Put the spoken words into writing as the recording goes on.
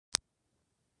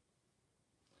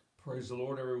Praise the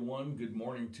Lord, everyone. Good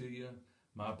morning to you.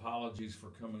 My apologies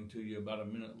for coming to you about a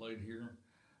minute late here.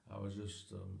 I was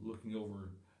just looking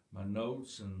over my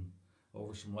notes and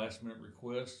over some last minute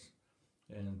requests,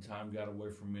 and time got away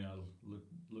from me. I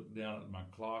looked down at my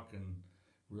clock and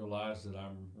realized that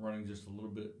I'm running just a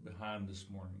little bit behind this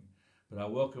morning. But I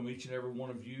welcome each and every one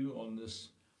of you on this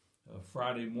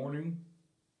Friday morning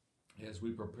as we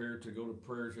prepare to go to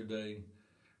prayer today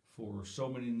for so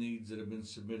many needs that have been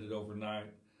submitted overnight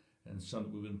and some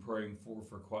that we've been praying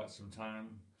for quite some time.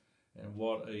 And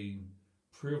what a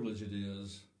privilege it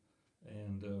is,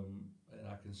 and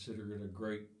I consider it a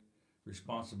great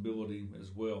responsibility as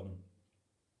well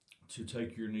to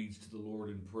take your needs to the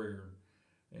Lord in prayer.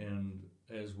 And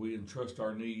as we entrust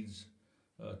our needs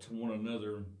to one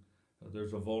another,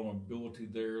 there's a vulnerability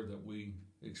there that we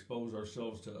expose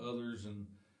ourselves to others and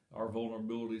our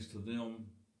vulnerabilities to them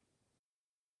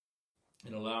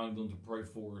and allowing them to pray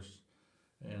for us.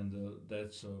 And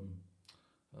that's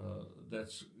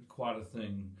quite a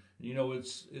thing. You know,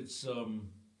 it's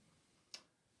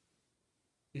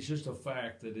just a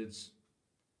fact that it's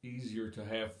easier to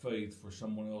have faith for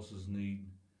someone else's need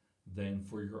than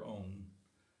for your own.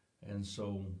 And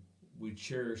so we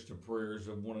cherish the prayers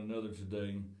of one another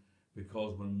today,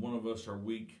 because when one of us are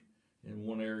weak in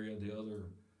one area, the other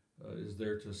is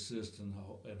there to assist and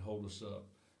hold us up.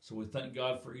 So we thank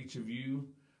God for each of you.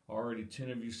 Already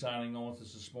 10 of you signing on with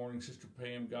us this morning. Sister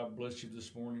Pam, God bless you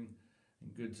this morning.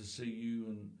 And good to see you.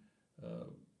 And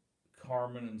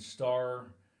Carmen and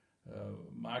Star,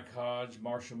 Mike Hodge,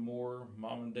 Marsha Moore,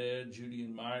 Mom and Dad, Judy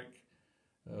and Mike.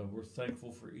 We're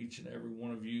thankful for each and every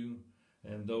one of you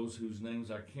and those whose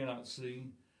names I cannot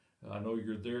see. I know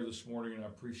you're there this morning, and I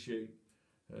appreciate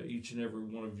each and every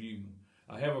one of you.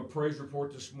 I have a praise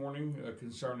report this morning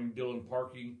concerning Dylan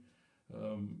Parkey.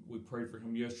 We prayed for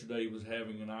him yesterday. He was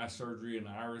having an eye surgery and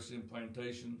iris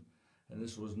implantation, and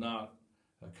this was not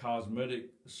a cosmetic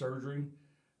surgery.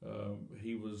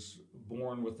 He was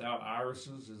born without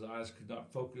irises. His eyes could not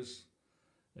focus,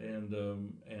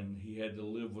 and he had to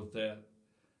live with that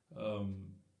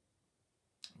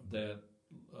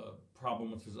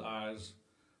problem with his eyes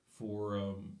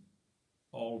for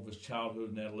all of his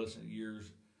childhood and adolescent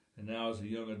years. And now as a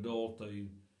young adult, they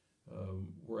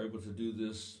were able to do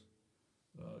this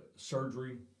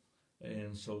surgery,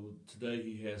 and so today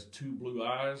he has 2 blue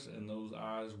eyes, and those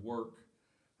eyes work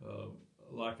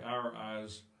like our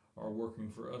eyes are working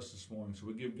for us this morning. So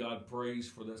we give God praise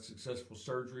for that successful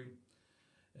surgery.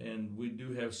 And we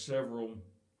do have several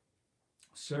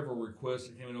requests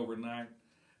that came in overnight,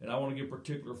 and I want to give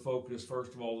particular focus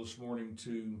first of all this morning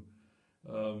to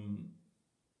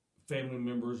family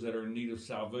members that are in need of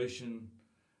salvation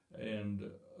and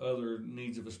other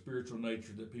needs of a spiritual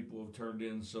nature that people have turned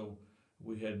in. So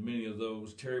we had many of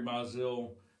those. Terry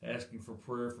Mizell asking for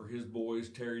prayer for his boys,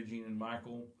 Terry, Jean, and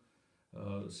Michael.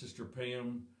 Sister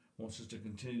Pam wants us to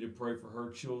continue to pray for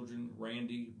her children,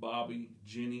 Randy, Bobby,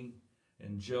 Jenny,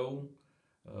 and Joe.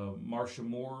 Marsha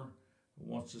Moore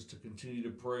wants us to continue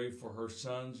to pray for her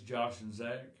sons, Josh and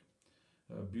Zach.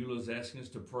 Beulah's asking us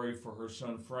to pray for her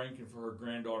son, Frank, and for her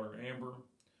granddaughter, Amber.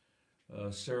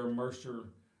 Sarah Mercer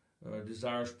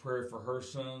desires prayer for her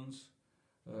sons.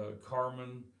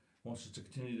 Carmen wants us to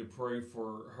continue to pray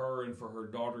for her and for her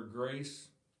daughter Grace.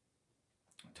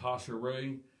 Tasha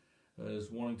Ray is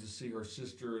wanting to see her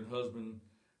sister and husband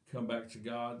come back to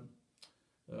God.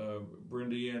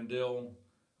 Brenda Yandell,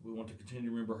 we want to continue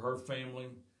to remember her family,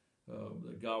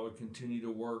 that God would continue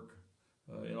to work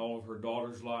in all of her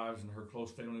daughter's lives and her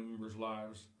close family members'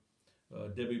 lives.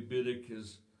 Debbie Biddick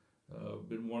has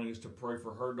been wanting us to pray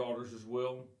for her daughters as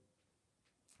well.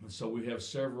 And so we have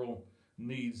several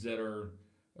needs that are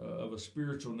of a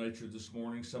spiritual nature this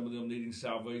morning, some of them needing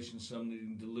salvation, some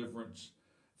needing deliverance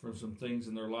from some things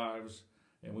in their lives.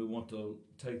 And we want to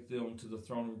take them to the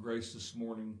throne of grace this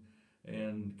morning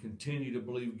and continue to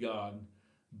believe God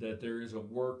that there is a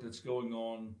work that's going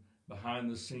on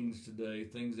behind the scenes today,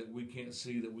 things that we can't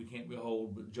see, that we can't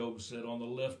behold. But Job said, on the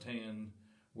left hand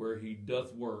where he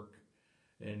doth work,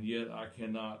 and yet I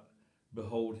cannot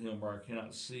behold him, or I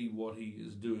cannot see what he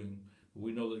is doing. But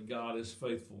we know that God is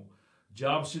faithful.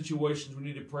 Job situations we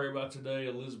need to pray about today.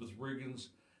 Elizabeth Riggins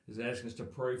is asking us to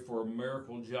pray for a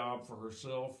miracle job for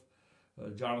herself.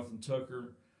 Jonathan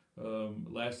Tucker,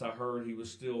 last I heard, he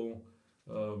was still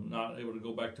not able to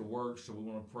go back to work, so we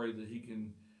want to pray that he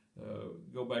can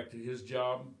go back to his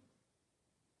job.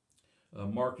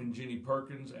 Mark and Jenny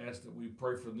Perkins asked that we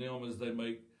pray for them as they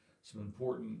make some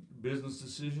important business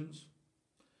decisions.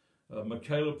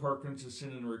 Michaela Perkins has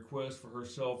sent in a request for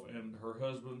herself and her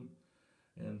husband,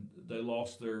 and they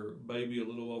lost their baby a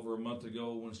little over a month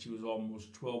ago when she was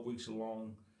almost 12 weeks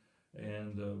along.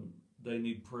 and they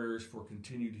need prayers for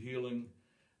continued healing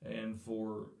and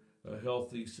for a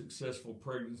healthy, successful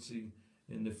pregnancy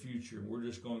in the future. We're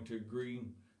just going to agree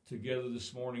together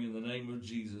this morning in the name of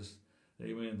Jesus,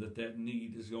 amen, that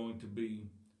need is going to be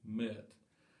met.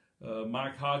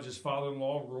 Mike Hodges'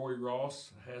 father-in-law, Roy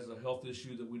Ross, has a health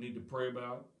issue that we need to pray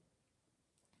about.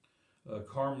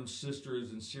 Carmen's sister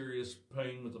is in serious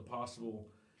pain with a possible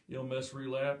illness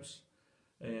relapse,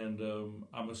 and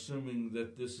I'm assuming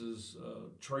that this is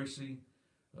Tracy.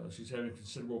 She's having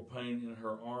considerable pain in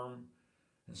her arm,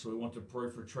 and so we want to pray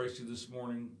for Tracy this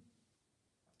morning.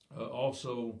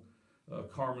 Also,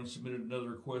 Carmen submitted another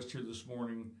request here this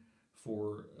morning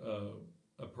for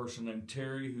a person named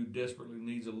Terry who desperately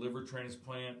needs a liver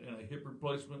transplant and a hip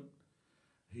replacement.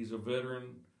 He's a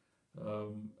veteran,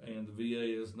 and the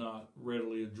VA is not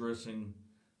readily addressing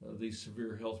these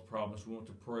severe health problems. We want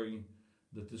to pray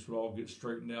that this would all get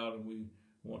straightened out, and we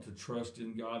want to trust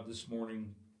in God this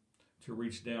morning to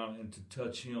reach down and to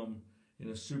touch him in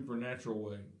a supernatural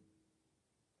way.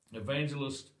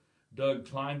 Evangelist Doug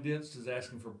Kleindentz is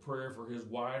asking for prayer for his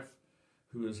wife,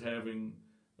 who is having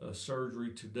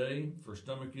surgery today for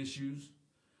stomach issues.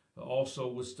 Also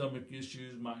with stomach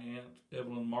issues, my Aunt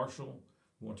Evelyn Marshall.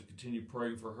 We want to continue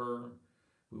praying for her.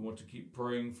 We want to keep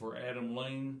praying for Adam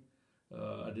Lane.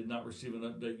 I did not receive an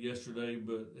update yesterday,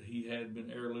 but he had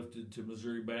been airlifted to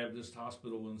Missouri Baptist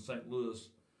Hospital in St. Louis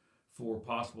for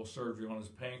possible surgery on his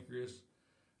pancreas.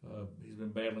 He's been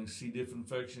battling C. diff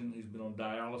infection. He's been on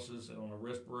dialysis and on a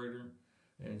respirator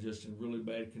and just in really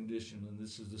bad condition. And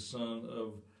this is the son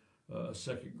of a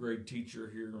second grade teacher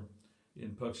here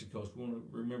in Puxy Coast. We want to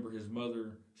remember his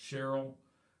mother, Cheryl,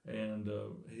 and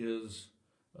his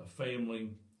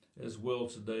family as well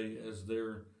today as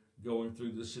they're going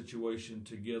through this situation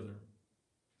together.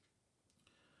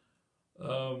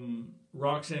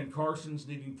 Roxanne Carson's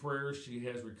needing prayers. She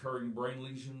has recurring brain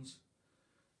lesions.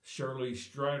 Shirley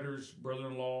Strider's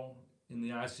brother-in-law in the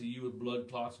ICU with blood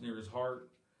clots near his heart,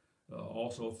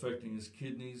 also affecting his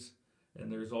kidneys.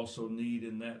 And there's also need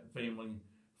in that family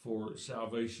for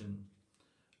salvation.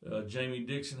 Jamie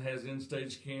Dixon has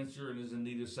end-stage cancer and is in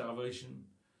need of salvation.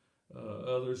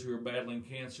 Others who are battling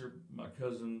cancer, my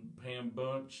cousin Pam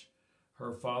Bunch,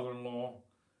 her father-in-law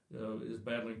is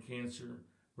battling cancer.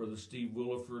 Brother Steve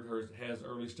Williford has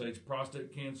early-stage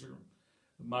prostate cancer.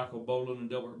 Michael Boland and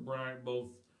Delbert Bryant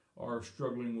both are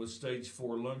struggling with stage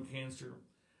 4 lung cancer.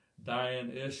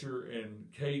 Diane Escher and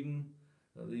Caden,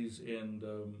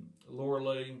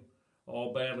 Lorelei,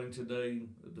 all battling today.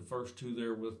 The first two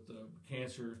there with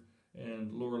cancer,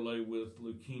 and Lorelei with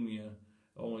leukemia,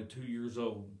 only 2 years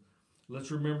old.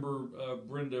 Let's remember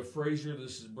Brenda Frazier.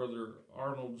 This is Brother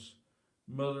Arnold's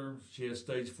mother. She has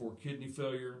stage 4 kidney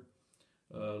failure.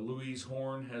 Louise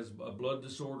Horn has a blood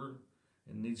disorder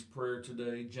and needs prayer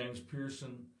today. James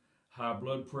Pearson, high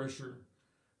blood pressure.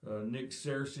 Nick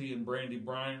Cersei and Brandy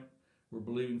Bryant, we're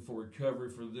believing for recovery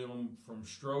for them from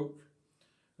stroke.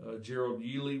 Gerald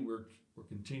Yealy, we're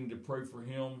continuing to pray for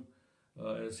him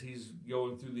as he's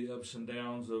going through the ups and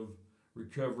downs of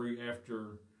recovery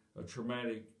after a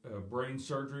traumatic brain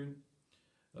surgery.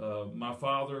 My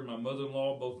father and my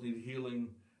mother-in-law both need healing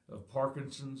of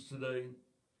Parkinson's today.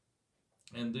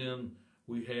 And then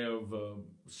we have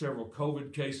several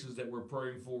COVID cases that we're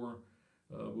praying for.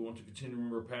 We want to continue to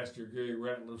remember Pastor Gary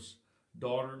Ratliff's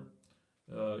daughter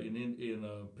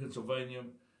in Pennsylvania.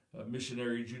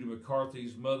 Missionary Judy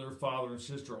McCarthy's mother, father, and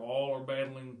sister all are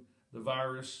battling the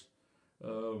virus.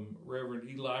 Reverend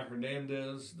Eli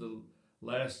Hernandez, the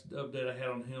last update I had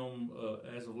on him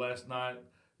as of last night,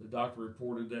 the doctor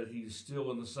reported that he's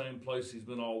still in the same place he's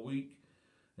been all week,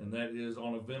 and that is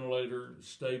on a ventilator,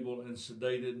 stable and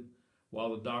sedated, while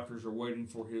the doctors are waiting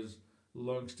for his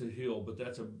lungs to heal. But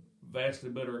that's a vastly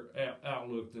better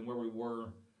outlook than where we were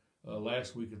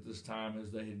last week at this time,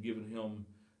 as they had given him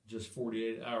just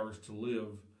 48 hours to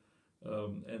live.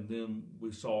 And then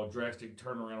we saw a drastic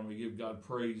turnaround, and we give God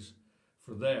praise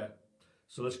for that.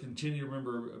 So let's continue to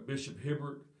remember Bishop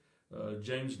Hibbert,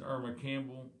 James and Irma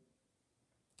Campbell,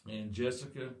 and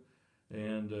Jessica.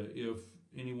 And if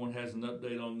anyone has an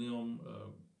update on them,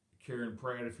 Karen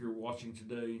Pratt, if you're watching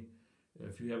today,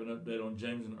 if you have an update on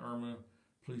James and Irma,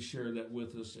 please share that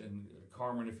with us. And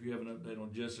Carmen, if you have an update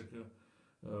on Jessica,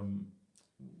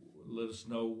 let us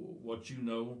know what you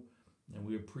know, and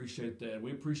we appreciate that.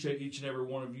 We appreciate each and every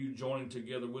one of you joining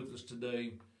together with us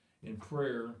today in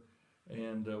prayer,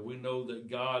 and we know that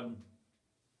God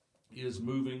is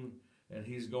moving, and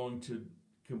He's going to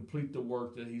complete the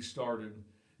work that He started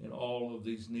in all of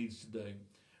these needs today.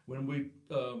 When we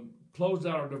closed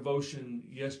out our devotion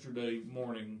yesterday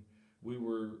morning, we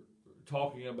were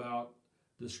talking about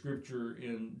the scripture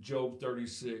in Job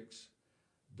 36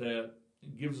 that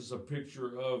gives us a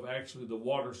picture of actually the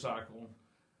water cycle.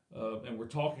 And we're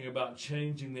talking about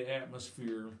changing the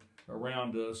atmosphere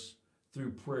around us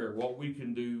through prayer. What we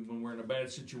can do when we're in a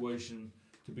bad situation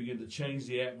to begin to change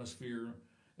the atmosphere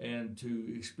and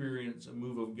to experience a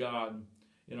move of God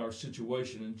in our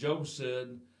situation. And Job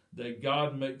said that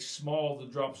God makes small the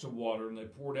drops of water, and they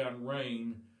pour down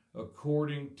rain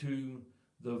according to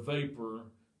the vapor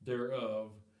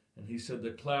thereof. And he said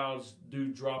the clouds do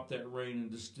drop that rain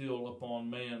and distill upon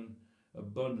man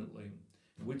abundantly.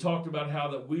 And we talked about how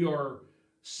that we are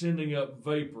sending up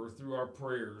vapor through our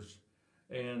prayers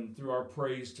and through our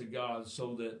praise to God,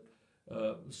 so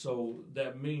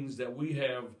that means that we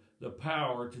have the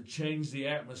power to change the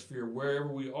atmosphere wherever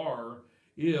we are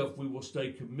if we will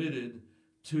stay committed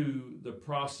to the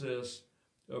process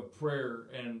of prayer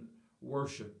and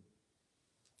worship.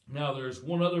 Now, there's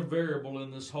one other variable in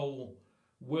this whole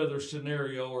weather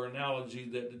scenario or analogy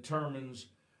that determines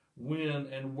when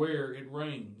and where it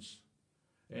rains.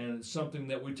 And it's something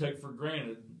that we take for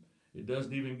granted. It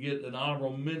doesn't even get an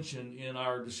honorable mention in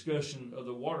our discussion of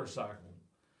the water cycle.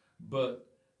 But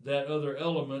that other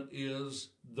element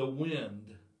is the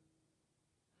wind.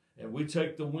 And we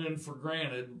take the wind for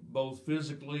granted, both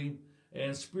physically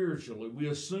and spiritually. We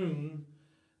assume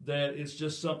that it's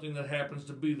just something that happens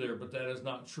to be there, but that is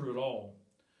not true at all.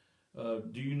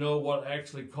 Do you know what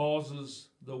actually causes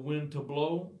the wind to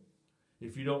blow?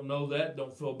 If you don't know that,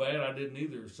 don't feel bad. I didn't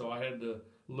either, so I had to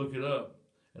look it up,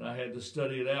 and I had to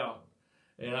study it out.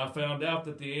 And I found out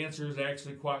that the answer is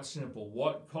actually quite simple.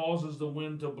 What causes the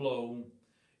wind to blow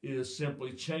is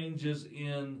simply changes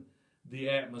in the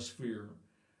atmosphere.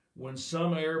 When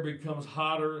some air becomes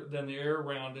hotter than the air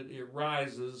around it, it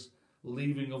rises,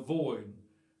 leaving a void.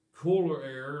 Cooler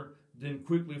air then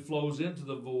quickly flows into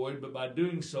the void, but by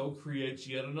doing so creates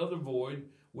yet another void,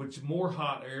 which more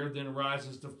hot air then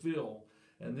rises to fill.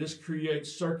 And this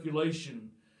creates circulation,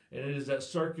 and it is that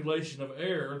circulation of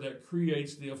air that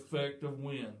creates the effect of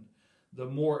wind. The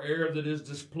more air that is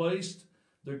displaced,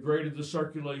 the greater the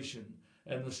circulation,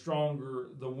 and the stronger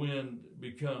the wind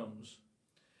becomes.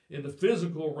 In the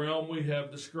physical realm, we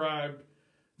have described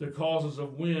the causes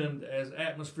of wind as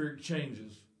atmospheric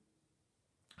changes.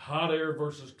 Hot air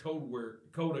versus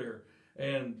cold air,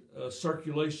 and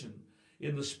circulation.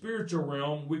 In the spiritual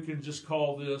realm, we can just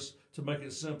call this, to make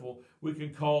it simple, we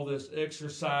can call this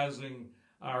exercising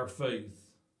our faith.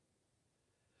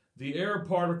 The air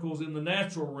particles in the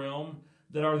natural realm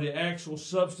that are the actual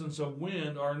substance of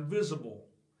wind are invisible.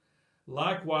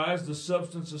 Likewise, the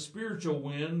substance of spiritual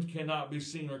wind cannot be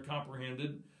seen or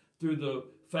comprehended through the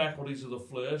faculties of the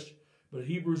flesh. But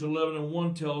Hebrews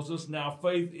 11:1 tells us, now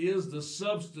faith is the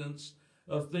substance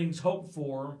of things hoped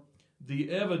for, the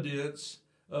evidence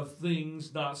of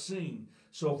things not seen.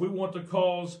 So if we want to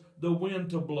cause the wind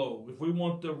to blow, if we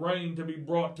want the rain to be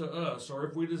brought to us, or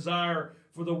if we desire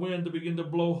for the wind to begin to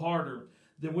blow harder,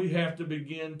 then we have to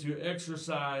begin to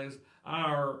exercise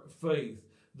our faith.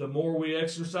 The more we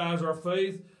exercise our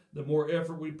faith, the more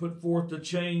effort we put forth to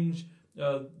change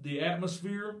the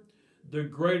atmosphere, the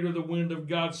greater the wind of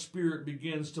God's Spirit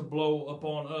begins to blow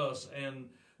upon us and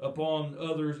upon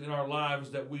others in our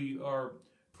lives that we are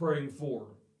praying for.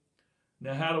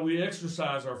 Now, how do we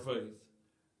exercise our faith?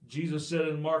 Jesus said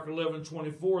in Mark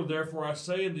 11:24, therefore I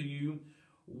say unto you,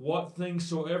 what things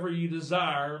soever ye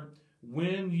desire,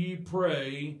 when ye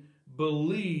pray,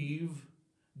 believe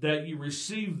that ye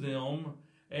receive them,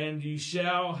 and ye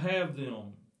shall have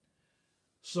them.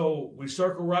 So we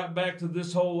circle right back to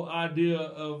this whole idea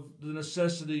of the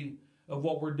necessity of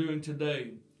what we're doing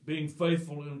today, being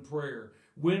faithful in prayer.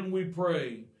 When we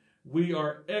pray, we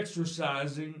are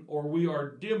exercising or we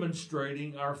are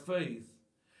demonstrating our faith.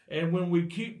 And when we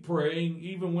keep praying,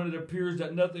 even when it appears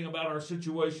that nothing about our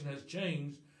situation has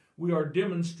changed, we are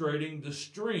demonstrating the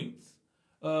strength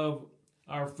of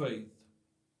our faith.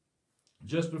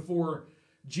 Just before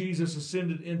Jesus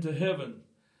ascended into heaven,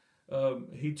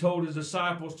 he told his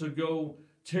disciples to go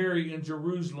tarry in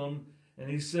Jerusalem, and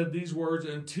he said these words,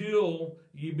 until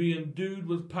ye be endued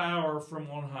with power from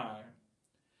on high.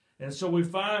 And so we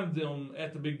find them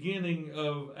at the beginning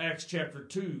of Acts chapter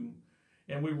 2,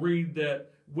 and we read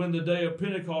that when the day of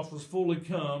Pentecost was fully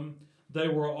come, they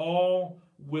were all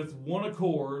with one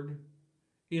accord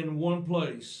in one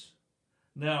place.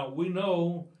 Now, we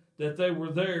know that they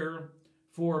were there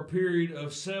for a period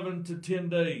of 7 to 10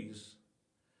 days.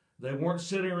 They weren't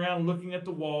sitting around looking at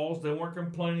the walls. They weren't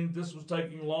complaining this was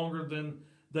taking longer than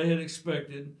they had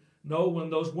expected. No, when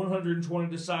those 120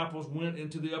 disciples went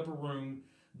into the upper room,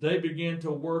 they began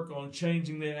to work on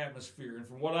changing the atmosphere. And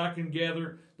from what I can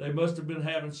gather, they must have been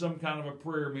having some kind of a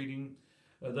prayer meeting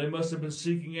They must have been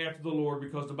seeking after the Lord,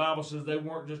 because the Bible says they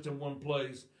weren't just in one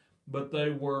place, but they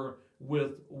were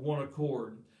with one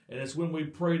accord. And it's when we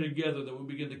pray together that we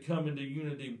begin to come into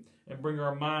unity and bring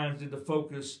our minds into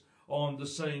focus on the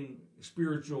same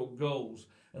spiritual goals.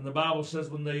 And the Bible says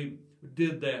when they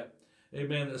did that,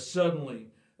 amen, that suddenly,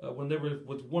 when they were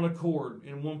with one accord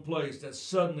in one place, that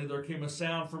suddenly there came a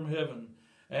sound from heaven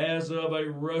as of a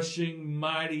rushing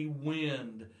mighty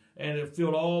wind, and it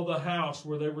filled all the house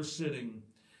where they were sitting,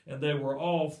 and they were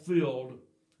all filled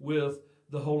with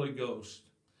the Holy Ghost.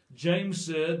 James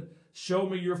said, show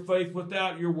me your faith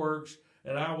without your works,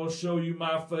 and I will show you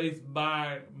my faith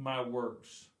by my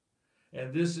works.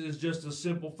 And this is just the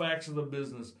simple facts of the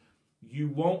business. You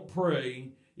won't pray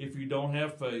if you don't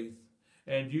have faith,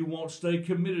 and you won't stay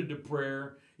committed to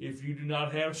prayer if you do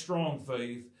not have strong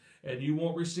faith, and you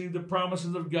won't receive the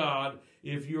promises of God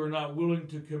if you are not willing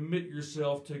to commit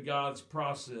yourself to God's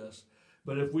process.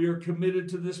 But if we are committed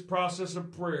to this process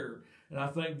of prayer, and I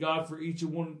thank God for each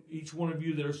one of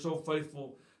you that are so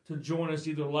faithful to join us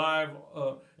either live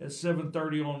at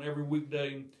 7:30 on every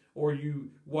weekday, or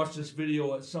you watch this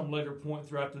video at some later point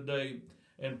throughout the day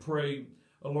and pray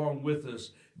along with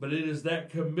us. But it is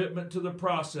that commitment to the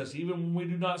process, even when we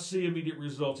do not see immediate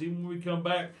results, even when we come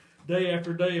back day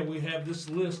after day and we have this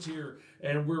list here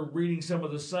and we're reading some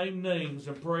of the same names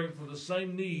and praying for the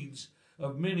same needs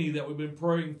of many that we've been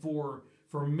praying for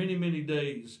many, many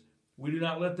days. We do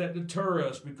not let that deter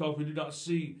us because we do not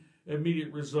see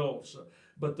immediate results.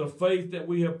 But the faith that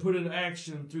we have put in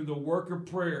action through the work of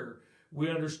prayer, we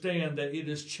understand that it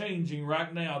is changing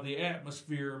right now the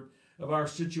atmosphere of our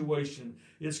situation.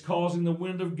 It's causing the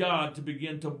wind of God to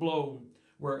begin to blow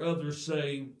where others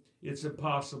say it's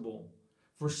impossible.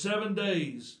 For 7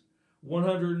 days,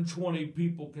 120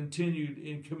 people continued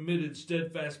in committed,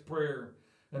 steadfast prayer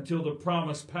until the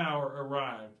promised power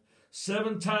arrived.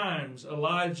 7 times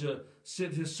Elijah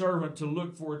sent his servant to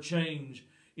look for a change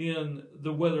in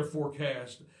the weather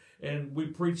forecast. And we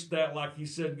preached that like he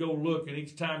said, go look. And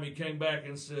each time he came back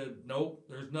and said, nope,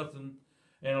 there's nothing.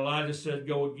 And Elijah said,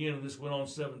 go again. And this went on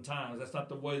 7 times. That's not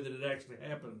the way that it actually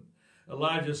happened.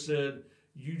 Elijah said,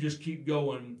 you just keep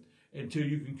going until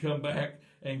you can come back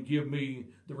and give me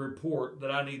the report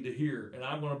that I need to hear. And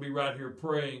I'm going to be right here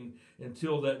praying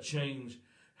until that change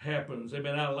happens.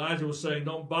 Amen. Now, Elijah was saying,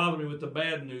 don't bother me with the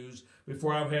bad news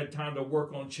before I've had time to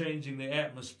work on changing the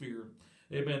atmosphere.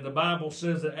 Amen. The Bible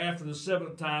says that after the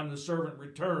 7th time, the servant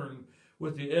returned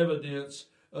with the evidence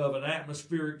of an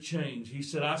atmospheric change. He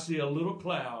said, I see a little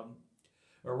cloud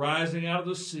arising out of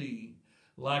the sea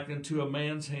like unto a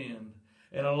man's hand.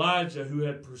 And Elijah, who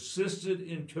had persisted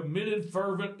in committed,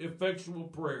 fervent, effectual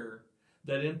prayer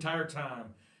that entire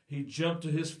time, he jumped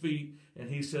to his feet and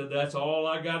he said, that's all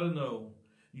I got to know.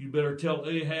 You better tell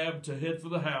Ahab to head for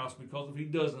the house, because if he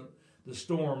doesn't, the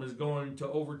storm is going to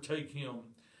overtake him.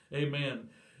 Amen.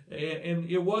 And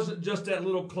it wasn't just that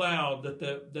little cloud that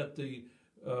the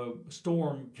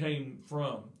storm came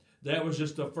from. That was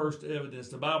just the first evidence.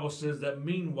 The Bible says that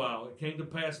meanwhile, it came to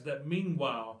pass that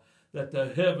meanwhile, that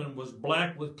the heaven was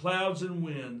black with clouds and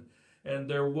wind, and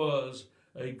there was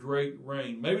a great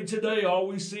rain. Maybe today all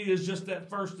we see is just that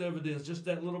first evidence, just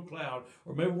that little cloud,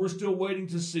 or maybe we're still waiting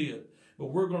to see it. But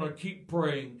we're going to keep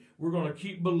praying. We're going to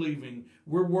keep believing.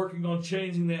 We're working on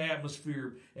changing the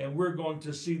atmosphere, and we're going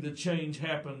to see the change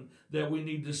happen that we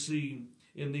need to see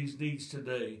in these needs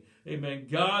today. Amen.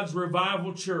 God's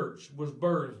revival church was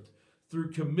birthed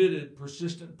through committed,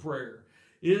 persistent prayer.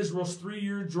 Israel's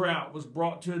 3-year drought was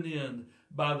brought to an end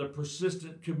by the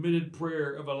persistent, committed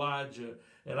prayer of Elijah.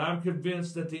 And I'm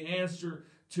convinced that the answer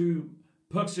to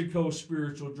Puxico's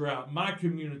spiritual drought, my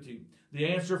community, the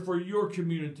answer for your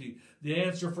community, the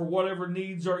answer for whatever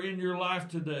needs are in your life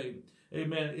today,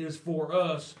 amen, is for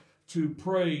us to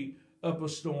pray up a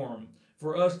storm,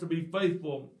 for us to be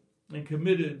faithful and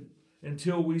committed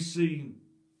until we see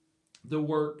the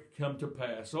work come to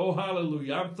pass. Oh,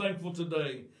 hallelujah. I'm thankful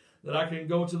today that I can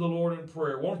go to the Lord in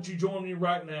prayer. Won't you join me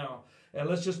right now? And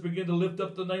let's just begin to lift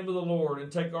up the name of the Lord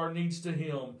and take our needs to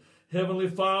Him. Heavenly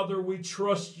Father, we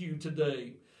trust you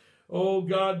today. Oh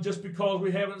God, just because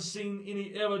we haven't seen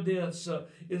any evidence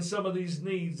in some of these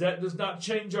needs, that does not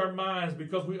change our minds,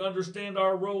 because we understand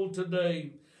our role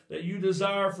today, that you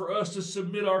desire for us to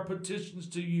submit our petitions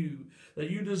to you, that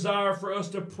you desire for us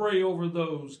to pray over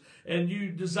those, and you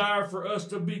desire for us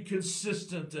to be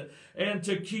consistent and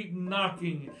to keep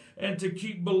knocking and to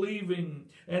keep believing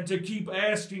and to keep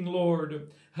asking, Lord,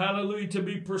 hallelujah, to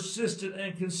be persistent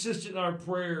and consistent in our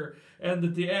prayer, and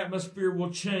that the atmosphere will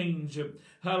change.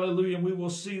 Hallelujah. And we will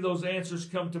see those answers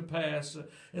come to pass.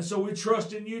 And so we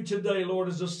trust in you today, Lord,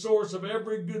 as the source of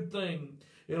every good thing.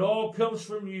 It all comes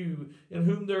from you, in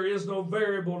whom there is no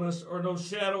variableness or no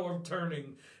shadow of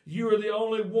turning. You are the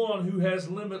only one who has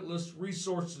limitless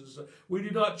resources. We do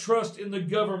not trust in the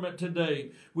government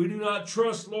today. We do not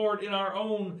trust, Lord, in our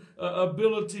own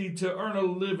ability to earn a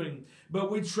living,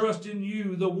 but we trust in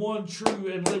you, the one true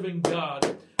and living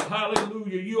God.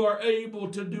 Hallelujah. You are able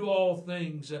to do all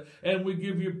things, and we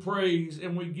give you praise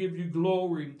and we give you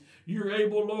glory. You're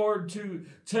able, Lord, to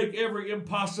take every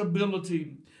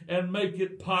impossibility and make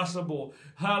it possible.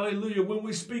 Hallelujah. When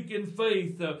we speak in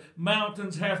faith,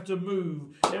 mountains have to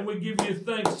move. And we give you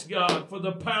thanks, God, for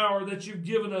the power that you've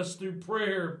given us through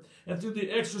prayer and through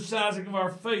the exercising of our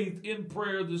faith in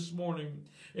prayer this morning.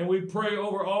 And we pray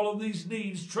over all of these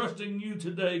needs, trusting you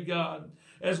today, God,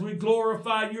 as we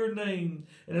glorify your name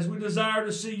and as we desire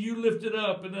to see you lifted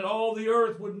up and that all the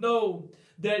earth would know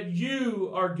that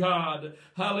you are God.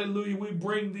 Hallelujah. We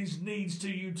bring these needs to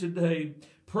you today,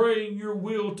 praying your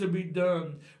will to be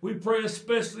done. We pray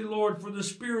especially, Lord, for the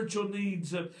spiritual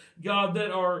needs, God, that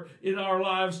are in our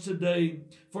lives today,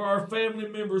 for our family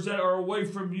members that are away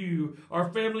from you,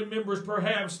 our family members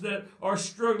perhaps that are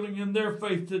struggling in their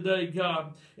faith today,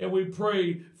 God, and we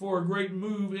pray for a great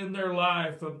move in their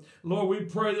life. Lord, we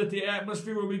pray that the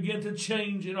atmosphere will begin to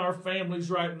change in our families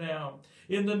right now.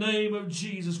 In the name of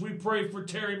Jesus, we pray for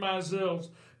Terry Mizell's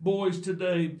boys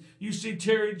today. You see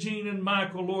Terry, Jean, and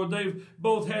Michael, Lord, they've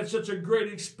both had such a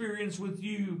great experience with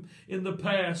you in the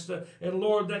past. And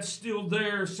Lord, that's still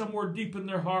there somewhere deep in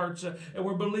their hearts. And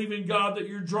we're believing, God, that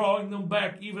you're drawing them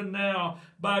back even now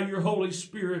by your Holy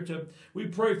Spirit. We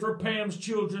pray for Pam's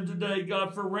children today,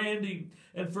 God, for Randy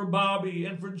and for Bobby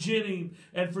and for Jenny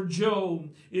and for Joe.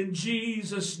 In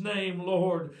Jesus' name,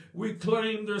 Lord, we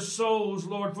claim their souls,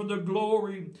 Lord, for the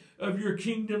glory of your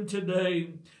kingdom today.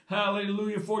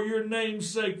 Hallelujah. For your name's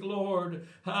sake, Lord.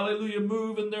 Hallelujah.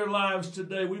 Move in their lives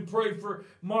today. We pray for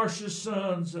Marcia's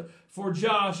sons, for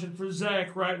Josh and for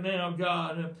Zach right now,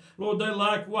 God. Lord, they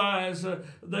likewise,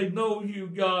 they know you,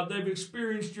 God. They've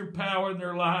experienced your power in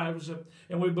their lives.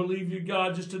 And we believe you,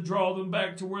 God, just to draw them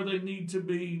back to where they need to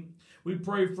be. We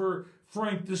pray for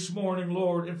Frank this morning,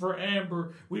 Lord, and for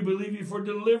Amber. We believe you for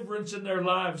deliverance in their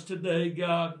lives today,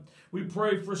 God. We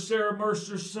pray for Sarah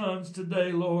Mercer's sons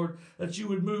today, Lord, that you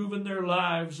would move in their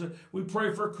lives. We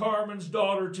pray for Carmen's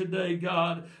daughter today,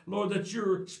 God. Lord, that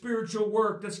your spiritual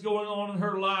work that's going on in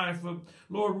her life,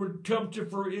 Lord, would come to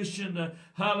fruition.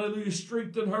 Hallelujah.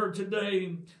 Strengthen her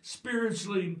today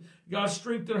spiritually. God,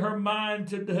 strengthen her mind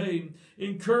today.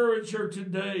 Encourage her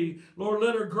today. Lord,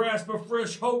 let her grasp a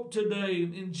fresh hope today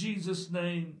in Jesus'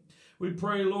 name. We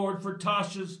pray, Lord, for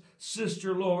Tasha's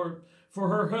sister, Lord, for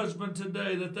her husband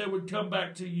today, that they would come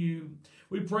back to you.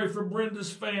 We pray for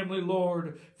Brenda's family,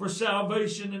 Lord, for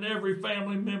salvation in every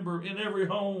family member, in every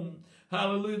home.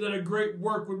 Hallelujah, that a great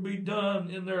work would be done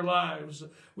in their lives.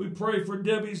 We pray for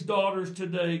Debbie's daughters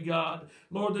today, God.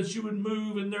 Lord, that you would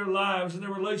move in their lives and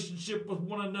their relationship with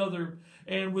one another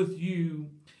and with you.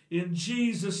 In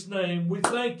Jesus' name, we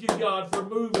thank you, God, for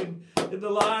moving in the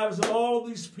lives of all of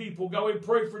these people. God, we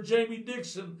pray for Jamie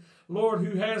Dixon, Lord,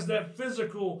 who has that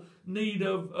physical need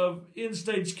of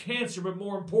end-stage cancer, but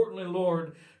more importantly,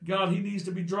 Lord, God, he needs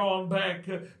to be drawn back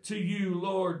to you,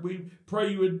 Lord. We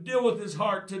pray you would deal with his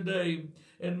heart today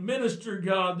and minister,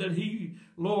 God, that he,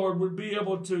 Lord, would be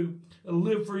able to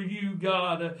live for you,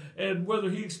 God, and whether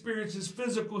he experiences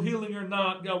physical healing or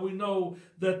not, God, we know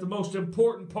that the most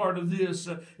important part of this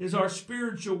is our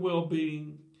spiritual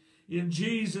well-being. In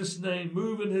Jesus' name,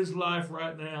 move in his life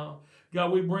right now.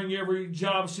 God, we bring every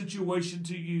job situation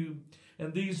to you.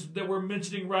 And these that we're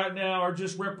mentioning right now are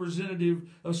just representative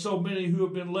of so many who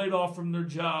have been laid off from their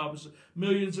jobs.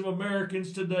 Millions of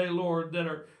Americans today, Lord, that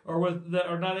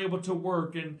are not able to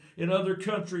work. And in other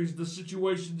countries, the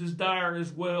situation is dire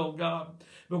as well, God.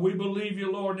 But we believe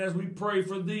you, Lord, and as we pray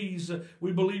for these,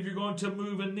 we believe you're going to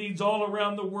move in needs all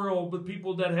around the world with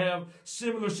people that have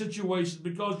similar situations,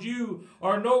 because you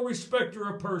are no respecter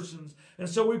of persons. And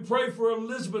so we pray for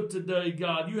Elizabeth today,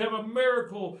 God. You have a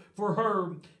miracle for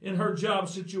her in her job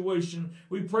situation.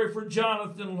 We pray for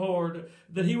Jonathan, Lord,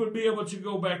 that he would be able to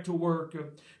go back to work.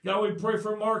 God, we pray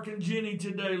for Mark and Jenny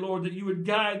today, Lord, that you would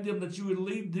guide them, that you would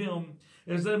lead them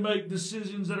as they make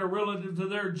decisions that are relative to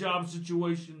their job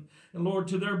situation and, Lord,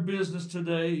 to their business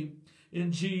today.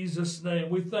 In Jesus' name,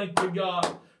 we thank you,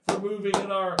 God, for moving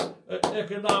in our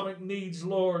economic needs,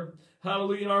 Lord.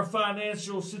 Hallelujah, in our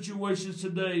financial situations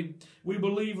today. We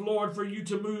believe, Lord, for you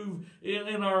to move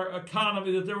in our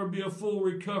economy, that there would be a full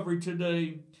recovery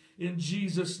today. In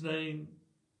Jesus' name.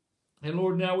 And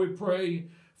Lord, now we pray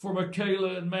for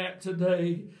Michaela and Matt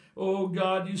today. Oh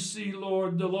God, you see,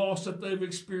 Lord, the loss that they've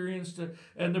experienced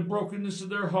and the brokenness of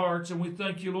their hearts. And we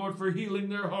thank you, Lord, for healing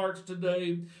their hearts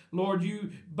today. Lord,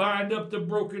 you bind up the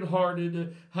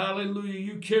brokenhearted. Hallelujah.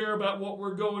 You care about what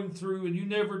we're going through, and you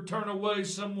never turn away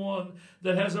someone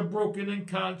that has a broken and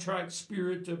contrite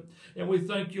spirit. And we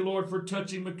thank you, Lord, for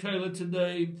touching Michaela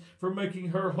today, for making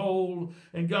her whole.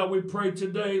 And God, we pray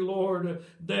today, Lord,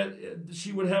 that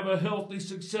she would have a healthy,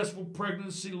 successful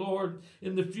pregnancy, Lord,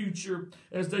 in the future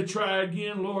as they try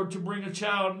again, Lord, to bring a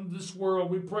child into this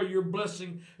world. We pray your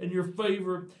blessing and your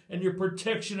favor and your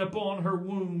protection upon her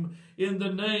womb. In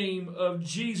the name of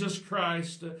Jesus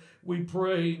Christ, we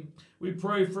pray. We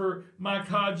pray for Mike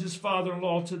Hodges'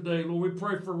 father-in-law today. Lord, we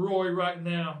pray for Roy right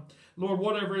now. Lord,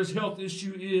 whatever his health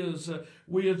issue is,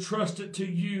 we entrust it to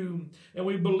you, and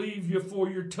we believe you for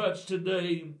your touch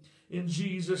today. In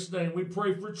Jesus' name, we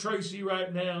pray for Tracy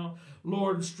right now,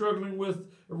 Lord, struggling with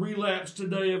a relapse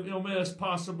today of MS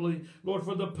possibly. Lord,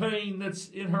 for the pain that's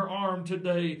in her arm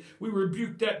today, we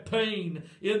rebuke that pain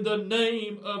in the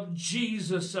name of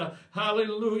Jesus.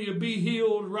 Hallelujah. Be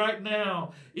healed right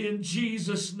now in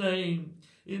Jesus' name.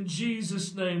 In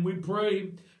Jesus' name, we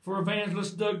pray for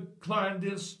Evangelist Doug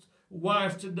Kleindist's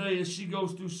wife today as she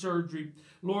goes through surgery.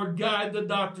 Lord, guide the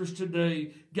doctors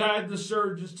today. Guide the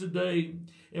surgeons today.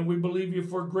 And we believe you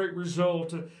for a great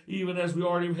result, even as we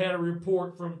already had a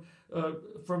report from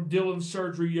Dylan's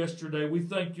surgery yesterday. We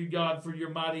thank you, God, for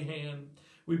your mighty hand.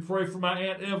 We pray for my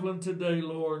Aunt Evelyn today,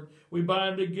 Lord. We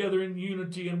bind together in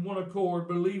unity and one accord,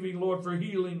 believing, Lord, for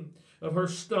healing of her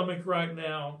stomach right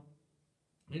now.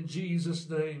 In Jesus'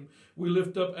 name, we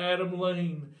lift up Adam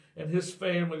Lane and his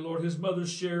family, Lord, his mother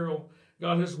Cheryl,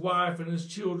 God, his wife and his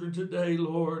children today,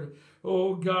 Lord.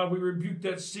 Oh, God, we rebuke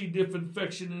that C. diff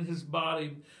infection in his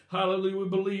body. Hallelujah. We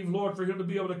believe, Lord, for him to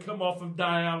be able to come off of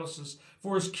dialysis,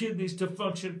 for his kidneys to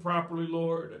function properly,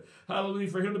 Lord.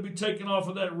 Hallelujah. For him to be taken off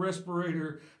of that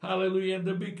respirator. Hallelujah. And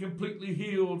to be completely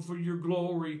healed for your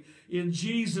glory. In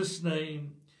Jesus'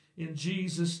 name. In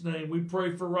Jesus' name. We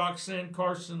pray for Roxanne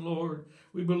Carson, Lord.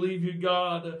 We believe you,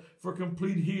 God, for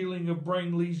complete healing of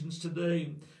brain lesions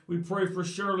today. We pray for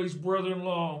Shirley's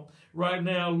brother-in-law right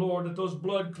now, Lord, that those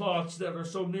blood clots that are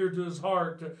so near to his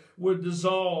heart would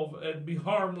dissolve and be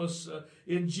harmless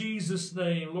in Jesus'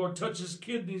 name. Lord, touch his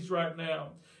kidneys right now.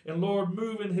 And Lord,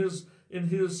 move in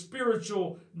his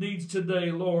spiritual needs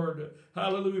today, Lord.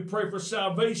 Hallelujah. We pray for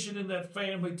salvation in that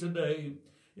family today.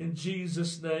 In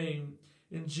Jesus' name.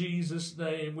 In Jesus'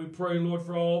 name. We pray, Lord,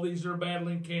 for all these that are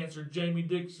battling cancer. Jamie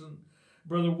Dixon,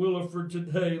 Brother Williford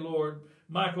today, Lord.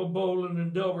 Michael Boland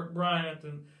and Delbert Bryant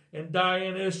and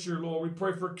Diane Escher, Lord. We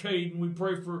pray for Caden. We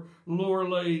pray for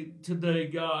Lorelei today,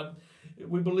 God.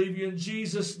 We believe you in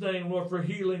Jesus' name, Lord, for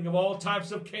healing of all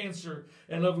types of cancer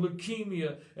and of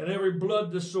leukemia and every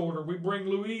blood disorder. We bring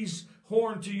Louise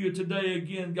Horn to you today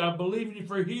again, God, believing you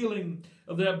for healing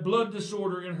of that blood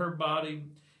disorder in her body.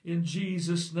 In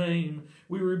Jesus' name.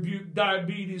 We rebuke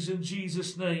diabetes in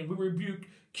Jesus' name. We rebuke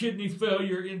kidney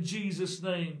failure in Jesus'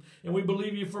 name. And we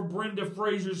believe you for Brenda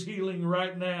Fraser's healing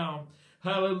right now.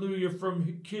 Hallelujah,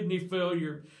 from kidney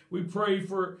failure. We pray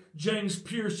for James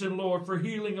Pearson, Lord, for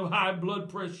healing of high blood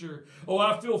pressure. Oh,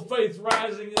 I feel faith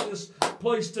rising in this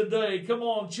place today. Come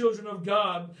on, children of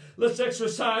God. Let's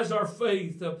exercise our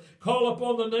faith. Call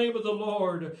upon the name of the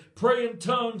Lord. Pray in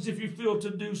tongues if you feel to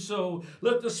do so.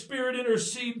 Let the Spirit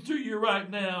intercede through you right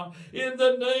now. In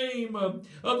the name of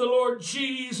the Lord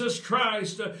Jesus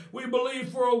Christ, we believe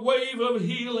for a wave of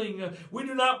healing. We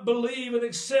do not believe and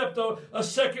accept a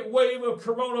second wave of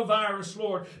coronavirus,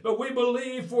 Lord, but we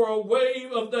believe for a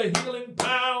wave of the healing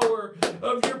power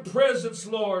of your presence,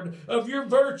 Lord, of your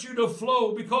virtue to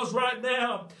flow, because right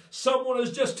now someone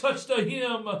has just touched the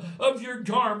hem of your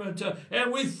garment,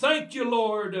 and we thank you,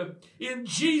 Lord. In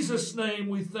Jesus' name,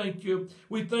 we thank you.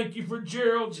 We thank you for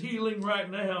Gerald's healing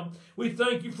right now. We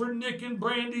thank you for Nick and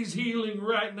Brandy's healing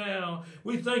right now.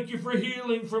 We thank you for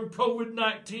healing from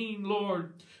COVID-19,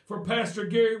 Lord, for Pastor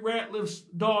Gary Ratliff's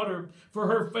daughter, for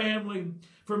her family,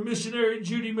 for missionary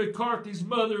Judy McCarthy's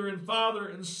mother and father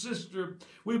and sister.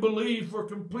 We believe for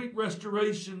complete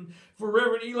restoration. For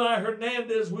Reverend Eli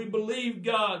Hernandez, we believe,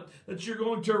 God, that you're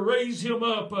going to raise him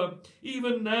up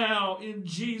even now in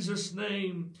Jesus'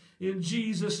 name. In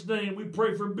Jesus' name, we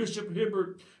pray for Bishop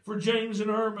Hibbert, for James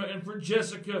and Irma, and for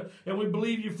Jessica, and we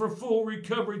believe you for full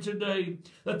recovery today,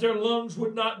 that their lungs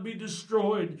would not be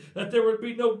destroyed, that there would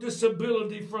be no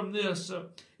disability from this.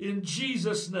 In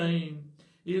Jesus' name.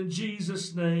 In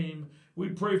Jesus' name, we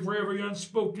pray for every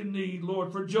unspoken need,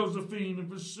 Lord, for Josephine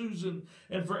and for Susan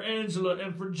and for Angela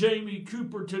and for Jamie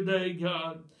Cooper today,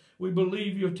 God. We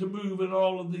believe you to move in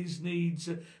all of these needs,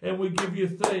 and we give you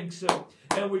thanks,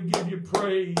 and we give you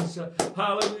praise.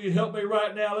 Hallelujah. Help me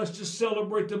right now. Let's just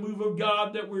celebrate the move of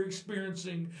God that we're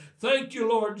experiencing. Thank you,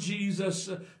 Lord Jesus.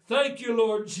 Thank you,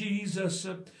 Lord Jesus,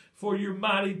 for your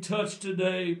mighty touch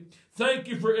today. Thank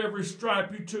you for every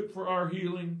stripe you took for our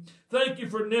healing. Thank you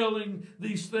for nailing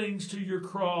these things to your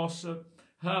cross.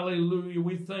 Hallelujah.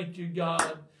 We thank you,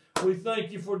 God. We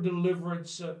thank you for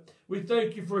deliverance. We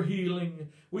thank you for healing.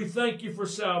 We thank you for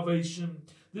salvation.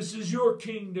 This is your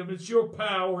kingdom. It's your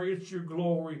power. It's your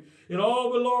glory. It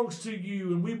all belongs to you,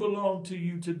 and we belong to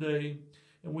you today.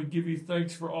 And we give you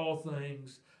thanks for all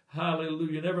things.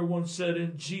 Hallelujah. And everyone said,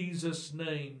 in Jesus'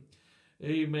 name,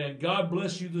 amen. God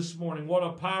bless you this morning. What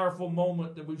a powerful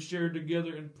moment that we've shared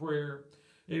together in prayer.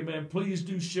 Amen. Please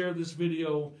do share this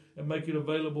video and make it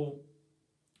available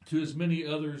to as many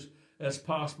others as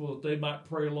possible that they might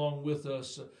pray along with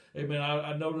us. Amen.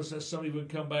 I noticed that some even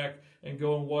come back and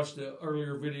go and watch the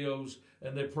earlier videos,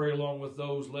 and they pray along with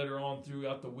those later on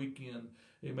throughout the weekend.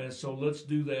 Amen. So let's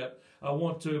do that. I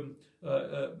want to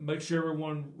make sure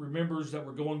everyone remembers that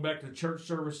we're going back to church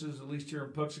services, at least here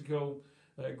in Puxico,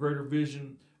 Greater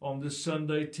Vision, on this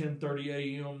Sunday, 10:30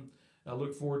 a.m. I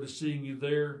look forward to seeing you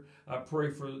there. I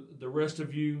pray for the rest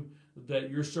of you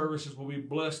that your services will be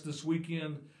blessed this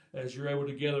weekend as you're able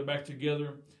to gather back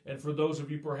together. And for those of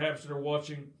you perhaps that are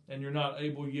watching and you're not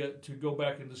able yet to go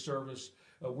back into service,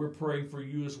 we're praying for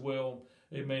you as well.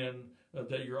 Amen.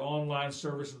 That your online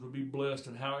services will be blessed,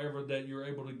 and however that you're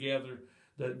able to gather,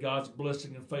 that God's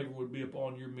blessing and favor would be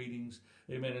upon your meetings.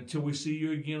 Amen. Until we see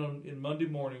you again in Monday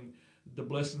morning, the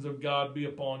blessings of God be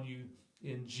upon you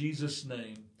in Jesus'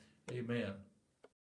 name. Amen.